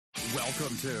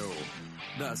Welcome to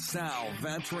the Sal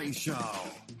Vetri Show.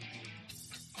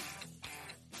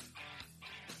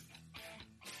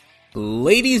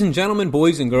 Ladies and gentlemen,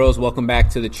 boys and girls, welcome back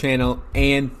to the channel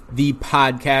and the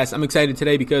podcast. I'm excited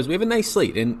today because we have a nice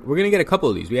slate, and we're going to get a couple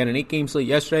of these. We had an 8-game slate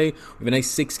yesterday. We have a nice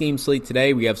 6-game slate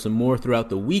today. We have some more throughout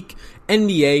the week.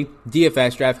 NBA,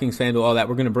 DFS, DraftKings, FanDuel, all that.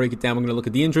 We're going to break it down. We're going to look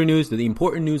at the injury news, the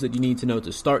important news that you need to know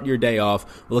to start your day off.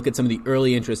 We'll look at some of the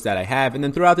early interests that I have. And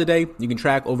then throughout the day, you can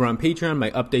track over on Patreon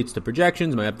my updates to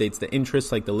projections, my updates to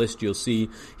interests, like the list you'll see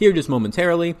here just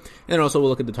momentarily. And then also we'll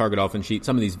look at the target offense sheet,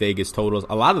 some of these Vegas totals.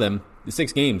 A lot of them, the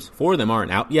 6 games, 4 of them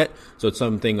aren't out yet. So it's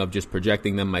something of just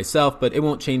projecting them myself, but it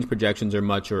won't change projections or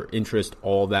much or interest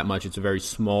all that much. It's a very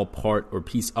small part or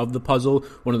piece of the puzzle,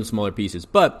 one of the smaller pieces.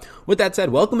 But with that said,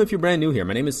 welcome if you're brand new here.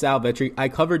 My name is Sal Vetri. I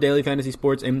cover daily fantasy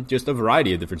sports and just a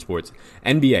variety of different sports.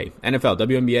 NBA, NFL,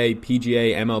 WNBA,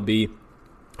 PGA, MLB,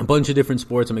 a bunch of different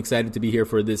sports. I'm excited to be here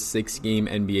for this 6-game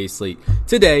NBA slate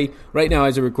today. Right now,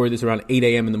 as I record this, around 8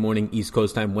 a.m. in the morning, East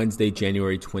Coast time, Wednesday,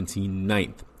 January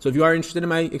 29th. So if you are interested in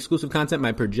my exclusive content,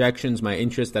 my projections, my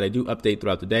interests that I do update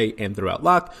throughout the day and throughout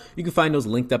lock, you can find those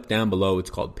linked up down below.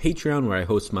 It's called Patreon, where I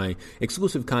host my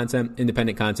exclusive content,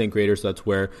 independent content creator. So that's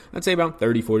where I'd say about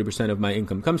 30-40% of my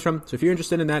income comes from. So if you're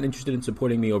interested in that, interested in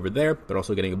supporting me over there, but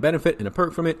also getting a benefit and a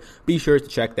perk from it, be sure to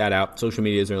check that out. Social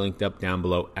medias are linked up down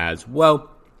below as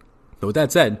well. But with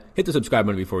that said, hit the subscribe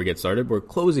button before we get started. We're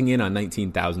closing in on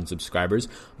 19,000 subscribers.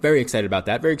 Very excited about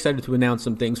that. Very excited to announce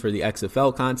some things for the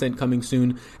XFL content coming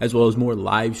soon, as well as more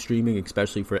live streaming,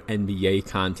 especially for NBA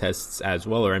contests as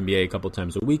well, or NBA a couple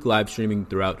times a week, live streaming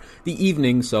throughout the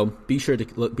evening. So be sure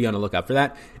to be on the lookout for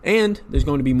that. And there's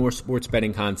going to be more sports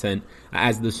betting content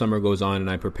as the summer goes on, and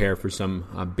I prepare for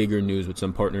some bigger news with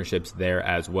some partnerships there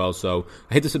as well. So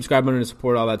hit the subscribe button to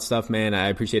support all that stuff, man. I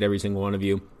appreciate every single one of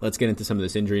you. Let's get into some of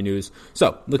this injury news.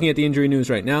 So, looking at the injury news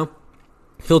right now,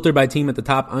 filtered by team at the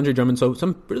top, Andre Drummond. So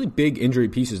some really big injury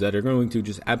pieces that are going to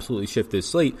just absolutely shift this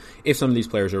slate if some of these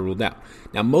players are ruled out.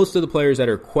 Now, most of the players that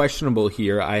are questionable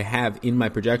here, I have in my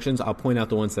projections. I'll point out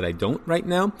the ones that I don't right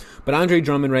now. But Andre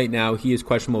Drummond right now, he is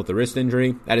questionable with a wrist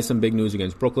injury. That is some big news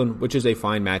against Brooklyn, which is a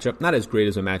fine matchup. Not as great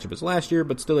as a matchup as last year,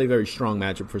 but still a very strong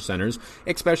matchup for centers,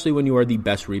 especially when you are the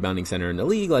best rebounding center in the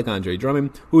league, like Andre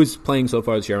Drummond, who is playing so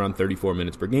far this year around 34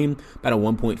 minutes per game, about a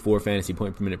 1.4 fantasy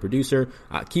point per minute producer.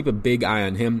 Keep a big eye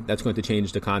on him. That's going to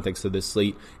change the context of this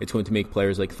slate. It's going to make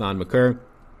players like Thon McCurr,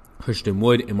 Hushton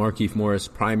Wood, and Markieff Morris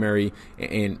primary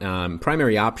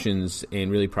options and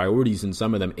really priorities in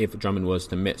some of them if Drummond was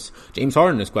to miss. James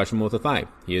Harden is questionable with a thigh.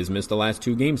 He has missed the last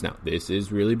 2 games now. This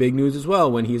is really big news as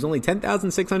well when he's only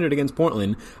 10,600 against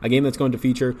Portland, a game that's going to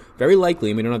feature very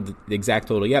likely, we don't have the exact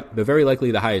total yet, but very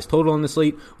likely the highest total on the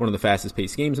slate, one of the fastest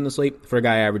paced games in the slate for a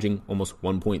guy averaging almost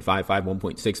 1.55,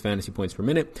 1.6 fantasy points per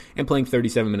minute and playing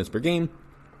 37 minutes per game.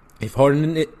 If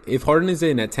Harden is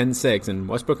in at 10-6, and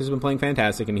Westbrook has been playing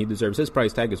fantastic, and he deserves his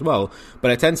price tag as well,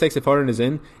 but at 10-6, if Harden is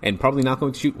in, and probably not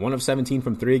going to shoot 1 of 17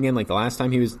 from 3 again, like the last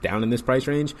time he was down in this price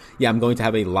range, yeah, I'm going to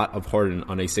have a lot of Harden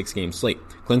on a 6-game slate.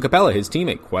 Clint Capella, his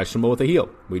teammate, questionable with a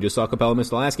heel. We just saw Capella miss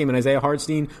the last game, and Isaiah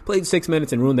Hartenstein played 6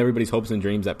 minutes and ruined everybody's hopes and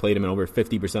dreams that played him in over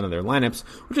 50% of their lineups,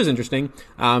 which is interesting.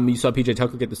 You saw PJ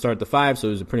Tucker get the start at the 5, so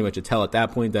it was pretty much a tell at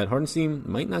that point that Hartenstein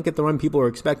might not get the run people are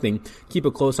expecting. Keep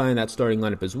a close eye on that starting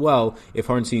lineup as well. If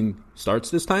Hartenstein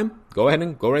starts this time, go ahead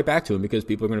and go right back to him because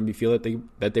people are going to feel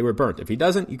that they were burnt. If he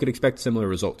doesn't, you could expect similar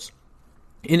results.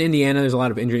 In Indiana, there's a lot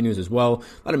of injury news as well.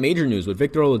 A lot of major news with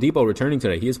Victor Oladipo returning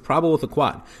today. He is probable with a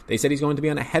quad. They said he's going to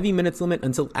be on a heavy minutes limit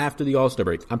until after the All-Star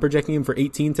break. I'm projecting him for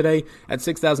 18 today. At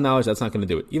 $6,000, that's not going to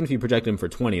do it. Even if you project him for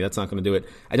 20, that's not going to do it.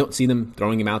 I don't see them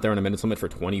throwing him out there on a minutes limit for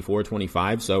 24,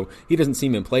 25, so he doesn't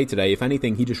seem in play today. If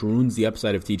anything, he just ruins the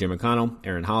upside of TJ McConnell,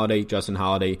 Aaron Holiday, Justin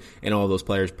Holiday, and all of those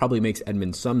players. Probably makes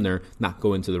Edmund Sumner not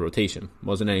go into the rotation.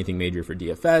 Wasn't anything major for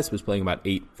DFS. Was playing about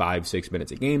 8, 5, 6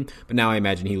 minutes a game, but now I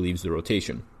imagine he leaves the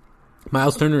rotation.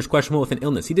 Miles Turner is questionable with an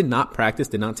illness. He did not practice,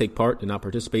 did not take part, did not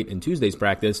participate in Tuesday's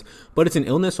practice, but it's an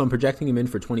illness, so I'm projecting him in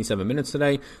for 27 minutes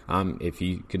today. If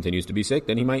he continues to be sick,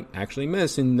 then he might actually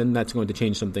miss, and then that's going to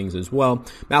change some things as well.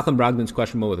 Malcolm Brogdon's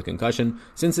questionable with a concussion.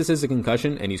 Since this is a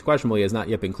concussion, and he's questionable, he has not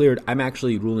yet been cleared, I'm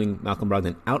actually ruling Malcolm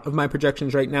Brogdon out of my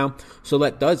projections right now, so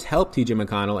that does help TJ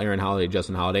McConnell, Aaron Holiday,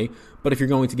 Justin Holiday. But if you're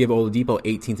going to give Oladipo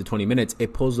 18 to 20 minutes,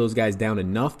 it pulls those guys down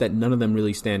enough that none of them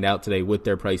really stand out today with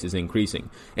their prices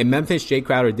increasing. In Memphis, Jay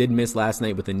Crowder did miss last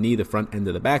night with a knee, the front end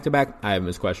of the back-to-back. I have him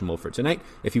as questionable for tonight.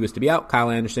 If he was to be out,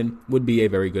 Kyle Anderson would be a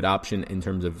very good option in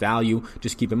terms of value.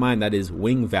 Just keep in mind that is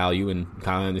wing value, and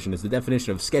Kyle Anderson is the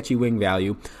definition of sketchy wing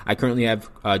value. I currently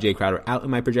have Jay Crowder out in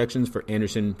my projections, for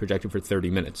Anderson projected for 30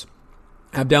 minutes.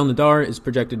 Abdel Nader is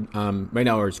projected right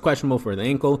now, or is questionable for the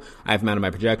ankle. I have him out of my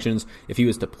projections. If he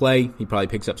was to play, he probably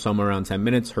picks up somewhere around 10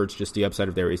 minutes. Hurts just the upside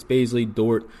of Darius Baisley,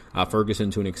 Dort,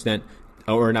 Ferguson to an extent.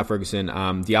 Or not Ferguson,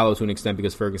 Diallo to an extent,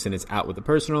 because Ferguson is out with a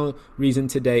personal reason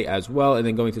today as well. And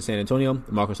then going to San Antonio,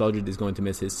 Marcus Aldridge is going to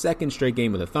miss his second straight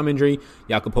game with a thumb injury.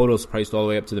 Jakob Poeltl is priced all the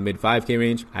way up to the mid 5K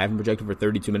range. I have him projected for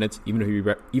 32 minutes. Even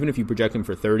if you project him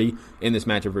for 30 in this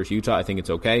matchup versus Utah, I think it's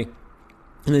okay.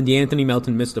 And then DeAnthony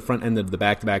Melton missed the front end of the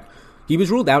back-to-back. He was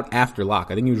ruled out after lock.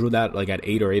 I think he was ruled out like at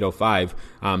 8 or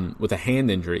 8:05 with a hand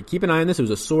injury. Keep an eye on this. It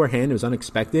was a sore hand. It was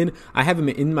unexpected. I have him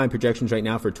in my projections right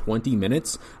now for 20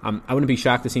 minutes. I wouldn't be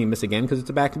shocked to see him miss again because it's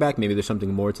a back-to-back. Maybe there's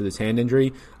something more to this hand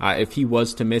injury. If he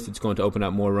was to miss, it's going to open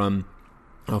up more room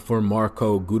for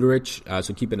Marko Guduric.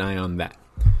 So keep an eye on that.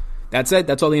 That said,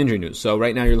 that's all the injury news. So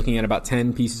right now you're looking at about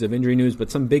 10 pieces of injury news, but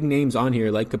some big names on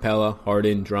here like Capella,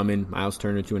 Harden, Drummond, Miles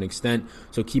Turner to an extent.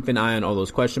 So keep an eye on all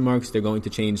those question marks. They're going to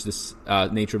change this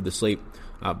nature of the slate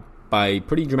by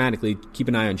pretty dramatically. Keep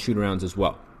an eye on shoot-arounds as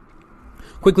well.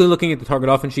 Quickly looking at the target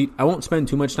offense sheet, I won't spend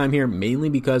too much time here, mainly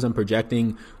because I'm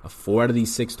projecting 4 out of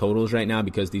these 6 totals right now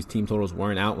because these team totals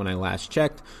weren't out when I last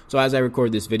checked. So as I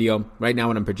record this video, right now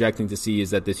what I'm projecting to see is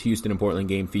that this Houston and Portland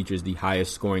game features the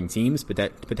highest scoring teams,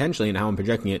 potentially, and how I'm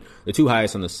projecting it, the 2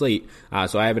 highest on the slate.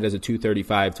 So I have it as a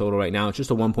 235 total right now. It's just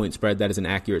a 1-point spread. That is an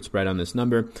accurate spread on this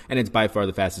number, and it's by far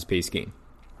the fastest paced game.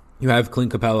 You have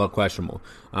Clint Capella questionable.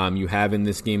 You have in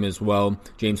this game as well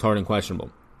James Harden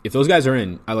questionable. If those guys are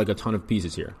in, I like a ton of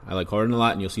pieces here. I like Harden a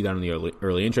lot, and you'll see that on the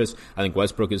early interest. I think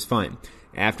Westbrook is fine.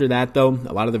 After that, though,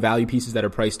 a lot of the value pieces that are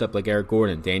priced up, like Eric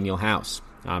Gordon, Daniel House,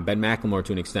 Ben McLemore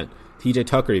to an extent, TJ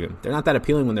Tucker even, they're not that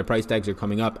appealing when their price tags are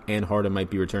coming up, and Harden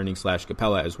might be returning /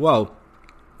 Capella as well.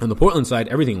 On the Portland side,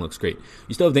 everything looks great.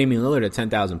 You still have Damian Lillard at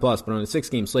 10,000 plus, but on a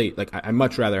 6-game slate, like I'd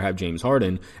much rather have James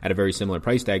Harden at a very similar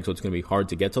price tag, so it's going to be hard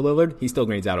to get to Lillard. He still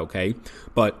grades out okay,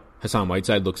 but Hassan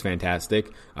Whiteside looks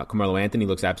fantastic. Carmelo Anthony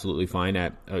looks absolutely fine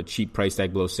at a cheap price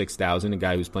tag below 6,000, a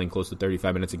guy who's playing close to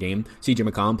 35 minutes a game. CJ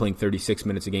McCollum playing 36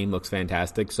 minutes a game looks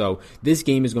fantastic. So this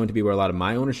game is going to be where a lot of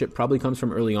my ownership probably comes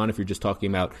from early on if you're just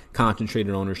talking about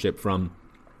concentrated ownership from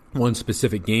one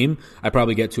specific game. I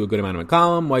probably get to a good amount of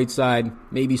McCollum, Whiteside,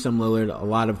 maybe some Lillard, a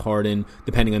lot of Harden,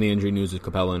 depending on the injury news of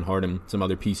Capella and Harden, some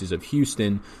other pieces of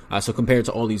Houston. So compared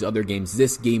to all these other games,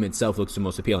 this game itself looks the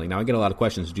most appealing. Now, I get a lot of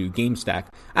questions. Do you game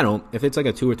stack? I don't. If it's like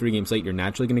a 2 or 3 game slate, you're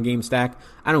naturally going to game stack.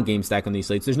 I don't game stack on these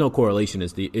slates. There's no correlation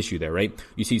is the issue there, right?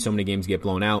 You see so many games get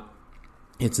blown out.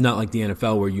 It's not like the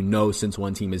NFL where you know since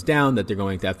one team is down that they're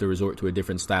going to have to resort to a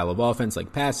different style of offense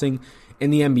like passing. In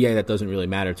the NBA, that doesn't really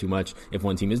matter too much. If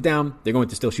one team is down, they're going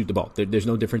to still shoot the ball. There's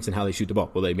no difference in how they shoot the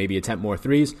ball. Will they maybe attempt more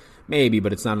threes? Maybe,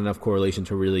 but it's not enough correlation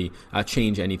to really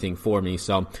change anything for me.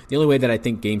 So the only way that I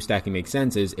think game stacking makes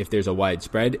sense is if there's a wide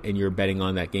spread and you're betting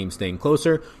on that game staying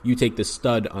closer, you take the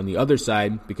stud on the other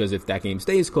side because if that game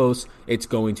stays close, it's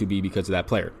going to be because of that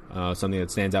player. Something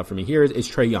that stands out for me here is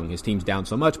Trae Young. His team's down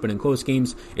so much, but in close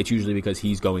games, it's usually because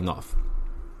he's going off.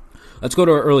 Let's go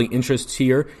to our early interests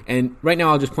here. And right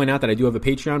now, I'll just point out that I do have a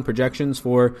Patreon projections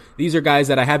for, these are guys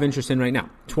that I have interest in right now,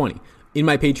 20. In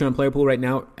my Patreon player pool right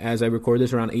now, as I record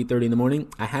this around 8:30 in the morning,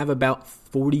 I have about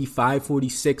 45,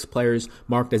 46 players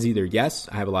marked as either yes,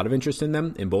 I have a lot of interest in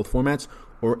them in both formats,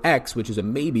 or X, which is a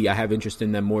maybe, I have interest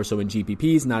in them more so in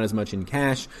GPPs, not as much in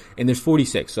cash, and there's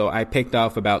 46. So I picked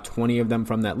off about 20 of them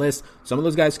from that list. Some of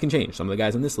those guys can change. Some of the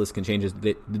guys on this list can change as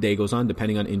the day goes on,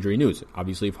 depending on injury news.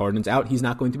 Obviously, if Harden's out, he's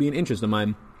not going to be an interest of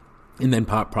mine. And then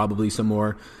probably some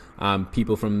more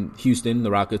people from Houston,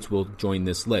 the Rockets, will join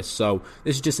this list. So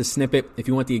this is just a snippet. If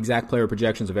you want the exact player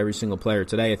projections of every single player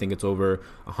today, I think it's over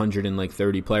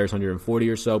 130 players, 140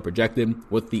 or so projected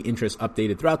with the interest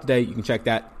updated throughout the day. You can check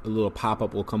that. A little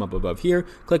pop-up will come up above here.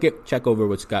 Click it. Check over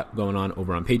what's got going on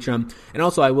over on Patreon. And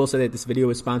also, I will say that this video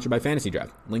is sponsored by Fantasy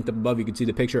Draft. Linked up above, you can see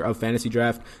the picture of Fantasy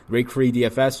Draft. Rake-free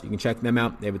DFS. You can check them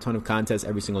out. They have a ton of contests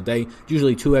every single day.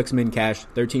 Usually 2x min cash,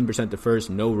 13% to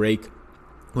first, no rake.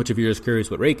 Which, if you're just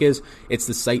curious what rake is, it's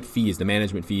the site fees, the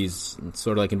management fees. It's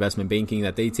sort of like investment banking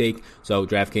that they take. So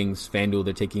DraftKings, FanDuel,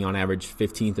 they're taking on average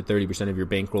 15 to 30% of your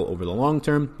bankroll over the long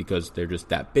term because they're just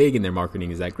that big and their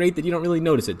marketing is that great that you don't really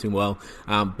notice it too well.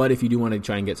 But if you do want to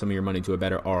try and get some of your money to a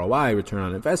better ROI, return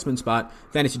on investment spot,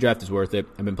 Fantasy Draft is worth it.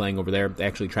 I've been playing over there. They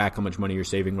actually track how much money you're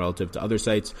saving relative to other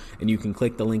sites, and you can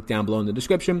click the link down below in the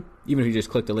description. Even if you just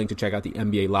click the link to check out the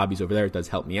NBA lobbies over there, it does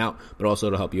help me out, but also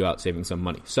it'll help you out saving some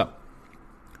money. So,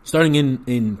 starting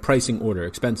in pricing order,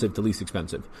 expensive to least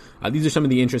expensive. These are some of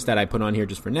the interests that I put on here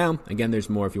just for now. Again, there's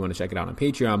more if you want to check it out on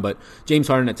Patreon, but James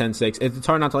Harden at 10.6, it's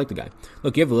hard not to like the guy.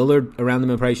 Look, you have Lillard around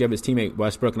him in price, you have his teammate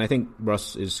Westbrook, and I think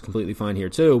Russ is completely fine here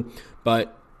too,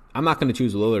 but I'm not going to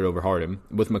choose Lillard over Harden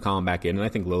with McCollum back in, and I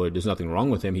think Lillard, there's nothing wrong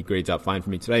with him. He grades out fine for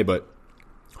me today, but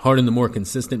Harden, the more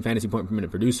consistent fantasy point per minute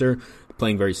producer,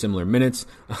 playing very similar minutes.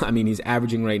 I mean, he's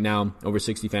averaging right now over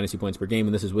 60 fantasy points per game,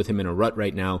 and this is with him in a rut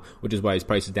right now, which is why his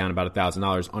price is down about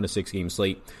 $1,000 on a 6-game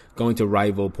slate, going to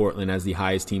rival Portland as the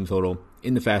highest team total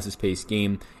in the fastest-paced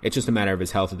game. It's just a matter of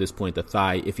his health at this point, the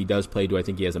thigh. If he does play, do I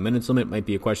think he has a minutes limit? Might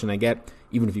be a question I get.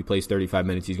 Even if he plays 35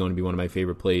 minutes, he's going to be one of my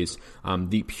favorite plays.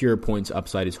 The pure points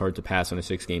upside is hard to pass on a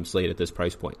 6-game slate at this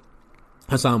price point.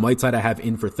 Hassan Whiteside I have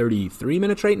in for 33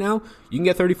 minutes right now. You can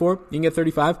get 34, you can get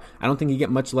 35. I don't think you get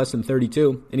much less than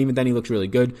 32, and even then he looks really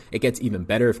good. It gets even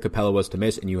better if Capella was to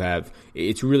miss, and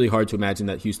it's really hard to imagine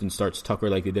that Houston starts Tucker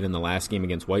like they did in the last game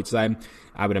against Whiteside.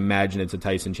 I would imagine it's a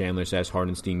Tyson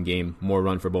Chandler/Hardenstein game, more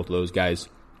run for both of those guys.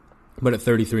 But at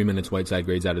 33 minutes, Whiteside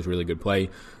grades out as really good play.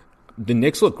 The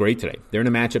Knicks look great today. They're in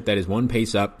a matchup that is one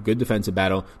pace up, good defensive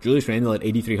battle. Julius Randle at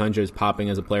 8,300 is popping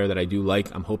as a player that I do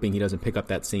like. I'm hoping he doesn't pick up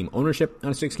that same ownership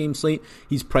on a 6-game slate.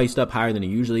 He's priced up higher than he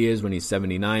usually is when he's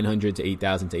 7,900 to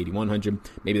 8,000 to 8,100.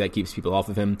 Maybe that keeps people off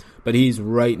of him. But he's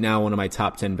right now one of my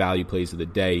top 10 value plays of the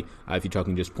day if you're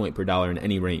talking just point per dollar in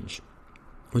any range.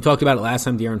 We talked about it last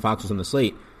time De'Aaron Fox was on the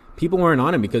slate. People weren't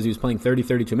on him because he was playing 30,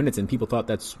 32 minutes, and people thought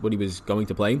that's what he was going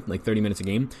to play, like 30 minutes a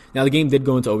game. Now, the game did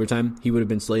go into overtime. He would have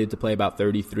been slated to play about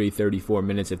 33, 34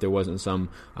 minutes if there wasn't some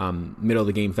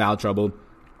middle-of-the-game foul trouble.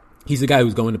 He's the guy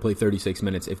who's going to play 36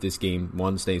 minutes if this game,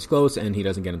 one, stays close and he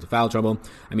doesn't get into foul trouble.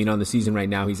 I mean, on the season right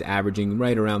now, he's averaging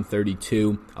right around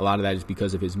 32. A lot of that is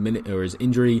because of his his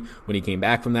injury. When he came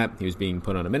back from that, he was being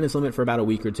put on a minutes limit for about a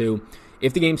week or two.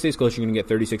 If the game stays close, you're going to get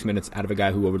 36 minutes out of a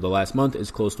guy who over the last month is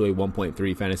close to a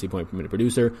 1.3 fantasy point per minute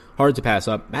producer. Hard to pass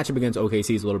up. Matchup against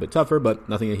OKC is a little bit tougher, but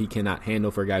nothing that he cannot handle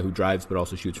for a guy who drives but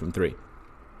also shoots from three.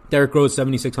 Derrick Rose,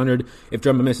 7,600. If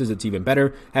Drummond misses, it's even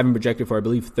better. Have him projected for, I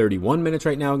believe, 31 minutes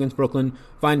right now against Brooklyn.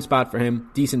 Fine spot for him.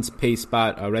 Decent pace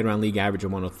spot, right around league average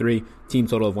of 103. Team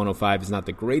total of 105 is not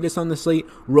the greatest on the slate.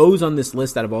 Rose on this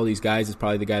list out of all these guys is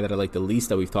probably the guy that I like the least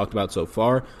that we've talked about so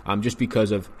far, just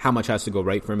because of how much has to go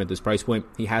right for him at this price point.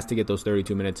 He has to get those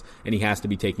 32 minutes, and he has to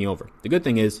be taking over. The good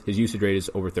thing is his usage rate is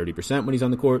over 30% when he's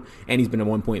on the court, and he's been a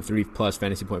 1.3 plus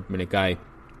fantasy point per minute guy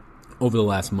over the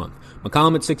last month.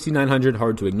 McCollum at 6,900,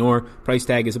 hard to ignore. Price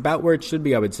tag is about where it should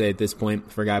be, I would say, at this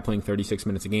point for a guy playing 36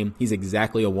 minutes a game. He's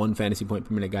exactly a 1 fantasy point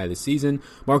per minute guy this season.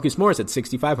 Marcus Morris at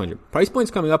 6,500. Price point's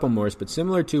coming up on Morris, but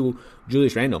similar to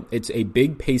Julius Randle, it's a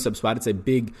big pace-up spot. It's a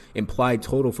big implied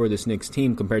total for this Knicks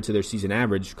team compared to their season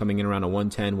average, coming in around a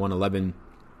 110, 111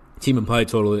 team implied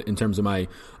total in terms of my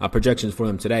projections for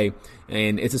them today.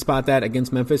 And it's a spot that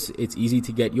against Memphis, it's easy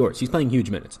to get yours. He's playing huge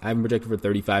minutes. I have him projected for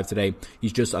 35 today.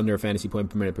 He's just under a fantasy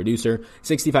point per minute producer.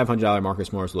 $6,500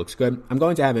 Marcus Morris looks good. I'm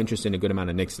going to have interest in a good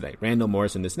amount of Knicks today. Randall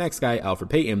Morris and this next guy,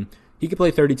 Alfred Payton, he could play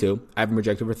 32. I have him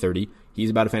projected for 30. He's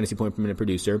about a fantasy point per minute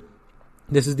producer.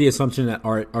 This is the assumption that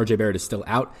RJ Barrett is still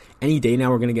out. Any day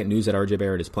now we're going to get news that RJ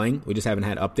Barrett is playing. We just haven't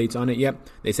had updates on it yet.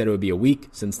 They said it would be a week.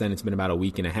 Since then, it's been about a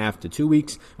week and a half to 2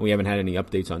 weeks, and we haven't had any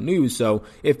updates on news. So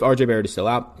if RJ Barrett is still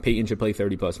out, Peyton should play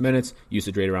 30-plus minutes.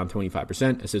 Usage rate around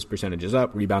 25%. Assist percentage is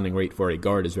up. Rebounding rate for a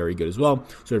guard is very good as well.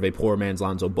 Sort of a poor man's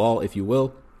Lonzo Ball, if you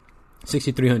will.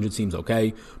 6,300 seems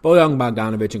okay. Bojan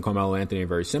Bogdanovic and Carmelo Anthony are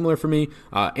very similar for me.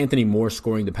 Anthony more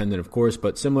scoring dependent, of course,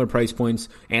 but similar price points.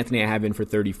 Anthony I have in for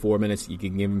 34 minutes. You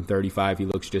can give him 35. He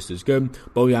looks just as good.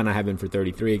 Bojan I have in for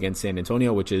 33 against San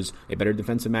Antonio, which is a better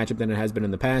defensive matchup than it has been in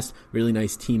the past. Really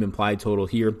nice team implied total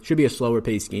here. Should be a slower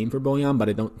paced game for Bojan, but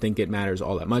I don't think it matters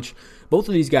all that much. Both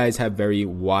of these guys have very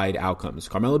wide outcomes.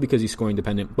 Carmelo because he's scoring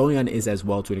dependent. Bojan is as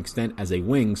well to an extent as a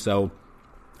wing, so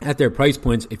at their price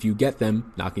points, if you get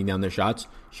them knocking down their shots,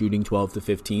 shooting 12 to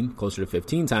 15, closer to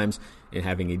 15 times, and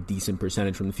having a decent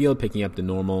percentage from the field, picking up the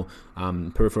normal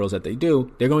peripherals that they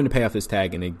do, they're going to pay off this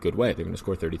tag in a good way. They're going to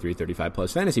score 33, 35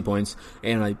 plus fantasy points.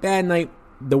 And on a bad night,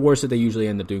 the worst that they usually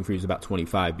end up doing for you is about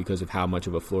 25 because of how much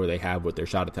of a floor they have with their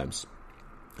shot attempts.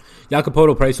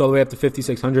 Jacopoto priced all the way up to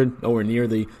 $5,600, nowhere near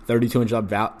the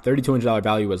 $3,200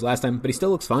 value was last time, but he still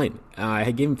looks fine.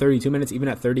 I gave him 32 minutes. Even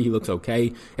at 30, he looks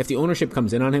okay. If the ownership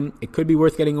comes in on him, it could be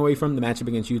worth getting away from. The matchup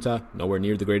against Utah, nowhere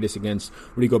near the greatest against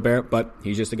Rudy Gobert, but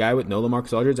he's just a guy with no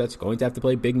LaMarcus Aldridge that's going to have to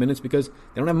play big minutes because they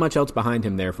don't have much else behind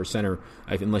him there for center,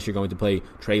 unless you're going to play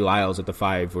Trey Lyles at the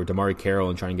 5 or DeMarre Carroll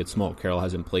and try and get small. Carroll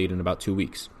hasn't played in about 2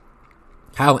 weeks.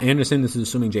 Kyle Anderson, this is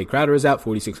assuming Jay Crowder is out,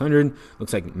 4,600.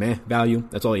 Looks like meh value.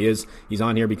 That's all he is. He's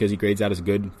on here because he grades out as a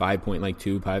good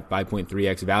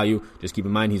 5.3x value. Just keep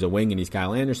in mind he's a wing and he's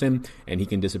Kyle Anderson, and he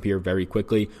can disappear very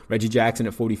quickly. Reggie Jackson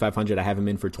at 4,500. I have him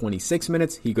in for 26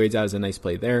 minutes. He grades out as a nice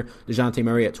play there. DeJounte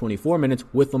Murray at 24 minutes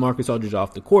with LaMarcus Aldridge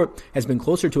off the court has been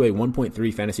closer to a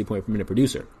 1.3 fantasy point per minute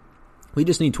producer. We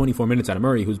just need 24 minutes out of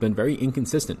Murray, who's been very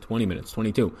inconsistent. 20 minutes,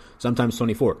 22, sometimes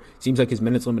 24. Seems like his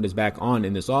minutes limit is back on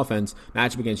in this offense.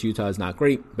 Matchup against Utah is not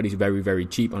great, but he's very, very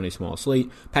cheap on a small slate.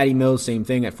 Patty Mills, same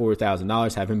thing at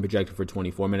 $4,000. Have him projected for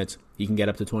 24 minutes. He can get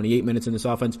up to 28 minutes in this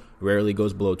offense. Rarely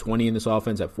goes below 20 in this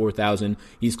offense at 4,000.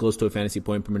 He's close to a fantasy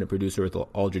point per minute producer with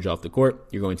Aldridge off the court.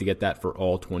 You're going to get that for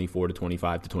all 24 to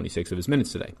 25 to 26 of his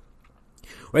minutes today.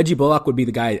 Reggie Bullock would be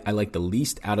the guy I like the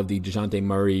least out of the DeJounte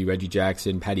Murray, Reggie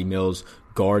Jackson, Patty Mills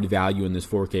guard value in this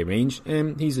 4K range,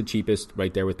 and he's the cheapest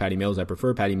right there with Patty Mills. I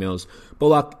prefer Patty Mills.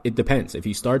 Bullock, it depends. If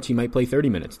he starts, he might play 30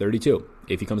 minutes, 32.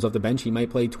 If he comes off the bench, he might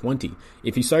play 20.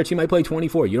 If he starts, he might play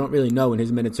 24. You don't really know, and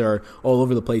his minutes are all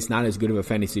over the place, not as good of a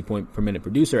fantasy point per minute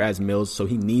producer as Mills, so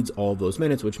he needs all of those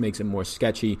minutes, which makes him more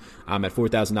sketchy. At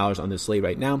 $4,000 on this slate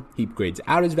right now, he grades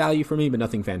out his value for me, but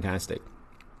nothing fantastic.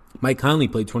 Mike Conley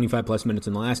played 25 plus minutes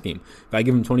in the last game. If I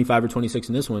give him 25 or 26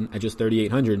 in this one at just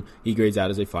 3,800, he grades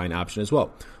out as a fine option as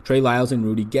well. Trey Lyles and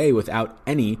Rudy Gay without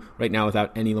any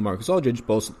LaMarcus Aldridge,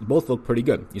 both look pretty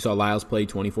good. You saw Lyles play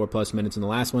 24 plus minutes in the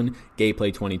last one, Gay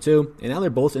played 22, and now they're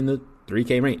both in the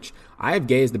 3K range. I have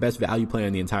Gay as the best value player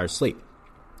in the entire slate.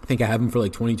 I think I have him for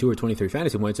like 22 or 23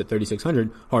 fantasy points at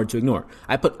 3,600. Hard to ignore.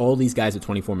 I put all these guys at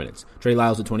 24 minutes. Trey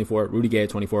Lyles at 24, Rudy Gay at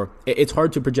 24. It's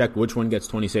hard to project which one gets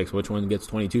 26, which one gets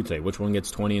 22 today, which one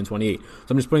gets 20 and 28. So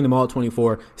I'm just putting them all at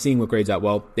 24, seeing what grades out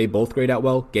well. They both grade out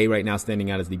well. Gay right now standing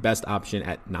out as the best option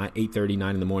at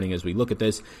 8:39 in the morning as we look at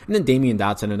this. And then Damian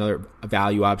Dotson, another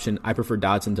value option. I prefer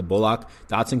Dotson to Bullock.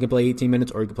 Dotson can play 18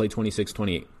 minutes or he can play 26,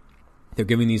 28. They're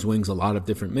giving these wings a lot of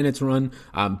different minutes run,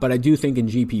 but I do think in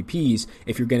GPPs,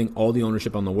 if you're getting all the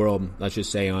ownership on the world, let's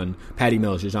just say on Patty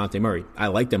Mills, DeJounte Murray, I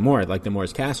like them more. I like them more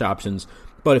as cash options,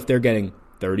 but if they're getting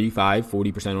 35,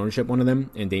 40% ownership, one of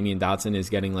them, and Damian Dotson is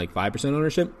getting like 5%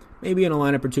 ownership, maybe in a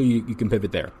lineup or two, you can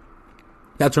pivot there.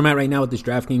 That's where I'm at right now with this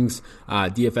DraftKings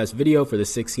DFS video for the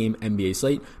 6-game NBA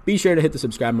slate. Be sure to hit the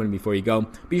subscribe button before you go.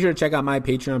 Be sure to check out my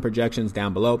Patreon projections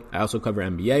down below. I also cover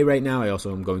NBA right now. I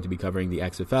also am going to be covering the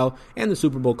XFL and the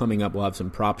Super Bowl coming up. We'll have some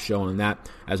props shown on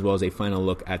that, as well as a final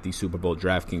look at the Super Bowl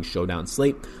DraftKings Showdown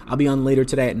slate. I'll be on later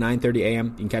today at 9:30 a.m.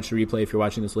 You can catch the replay if you're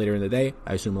watching this later in the day.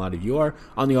 I assume a lot of you are.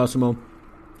 On the Awesemo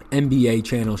NBA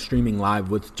channel, streaming live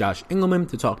with Josh Engelman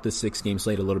to talk the 6-game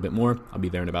slate a little bit more. I'll be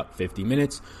there in about 50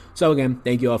 minutes. So again,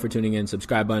 thank you all for tuning in.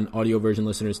 Subscribe button, audio version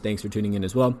listeners, thanks for tuning in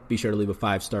as well. Be sure to leave a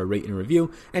 5-star rate and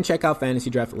review, and check out Fantasy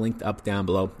Draft linked up down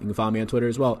below. You can follow me on Twitter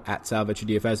as well, at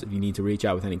SalVetriDFS, if you need to reach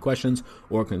out with any questions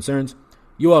or concerns.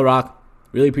 You all rock.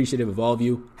 Really appreciative of all of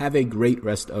you. Have a great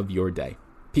rest of your day.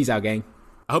 Peace out, gang.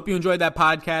 I hope you enjoyed that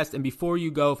podcast, and before you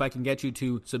go, if I can get you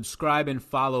to subscribe and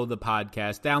follow the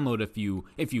podcast, download if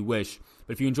you wish.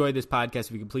 But if you enjoyed this podcast,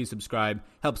 if you could please subscribe,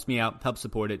 helps me out, helps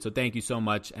support it. So thank you so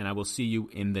much, and I will see you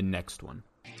in the next one.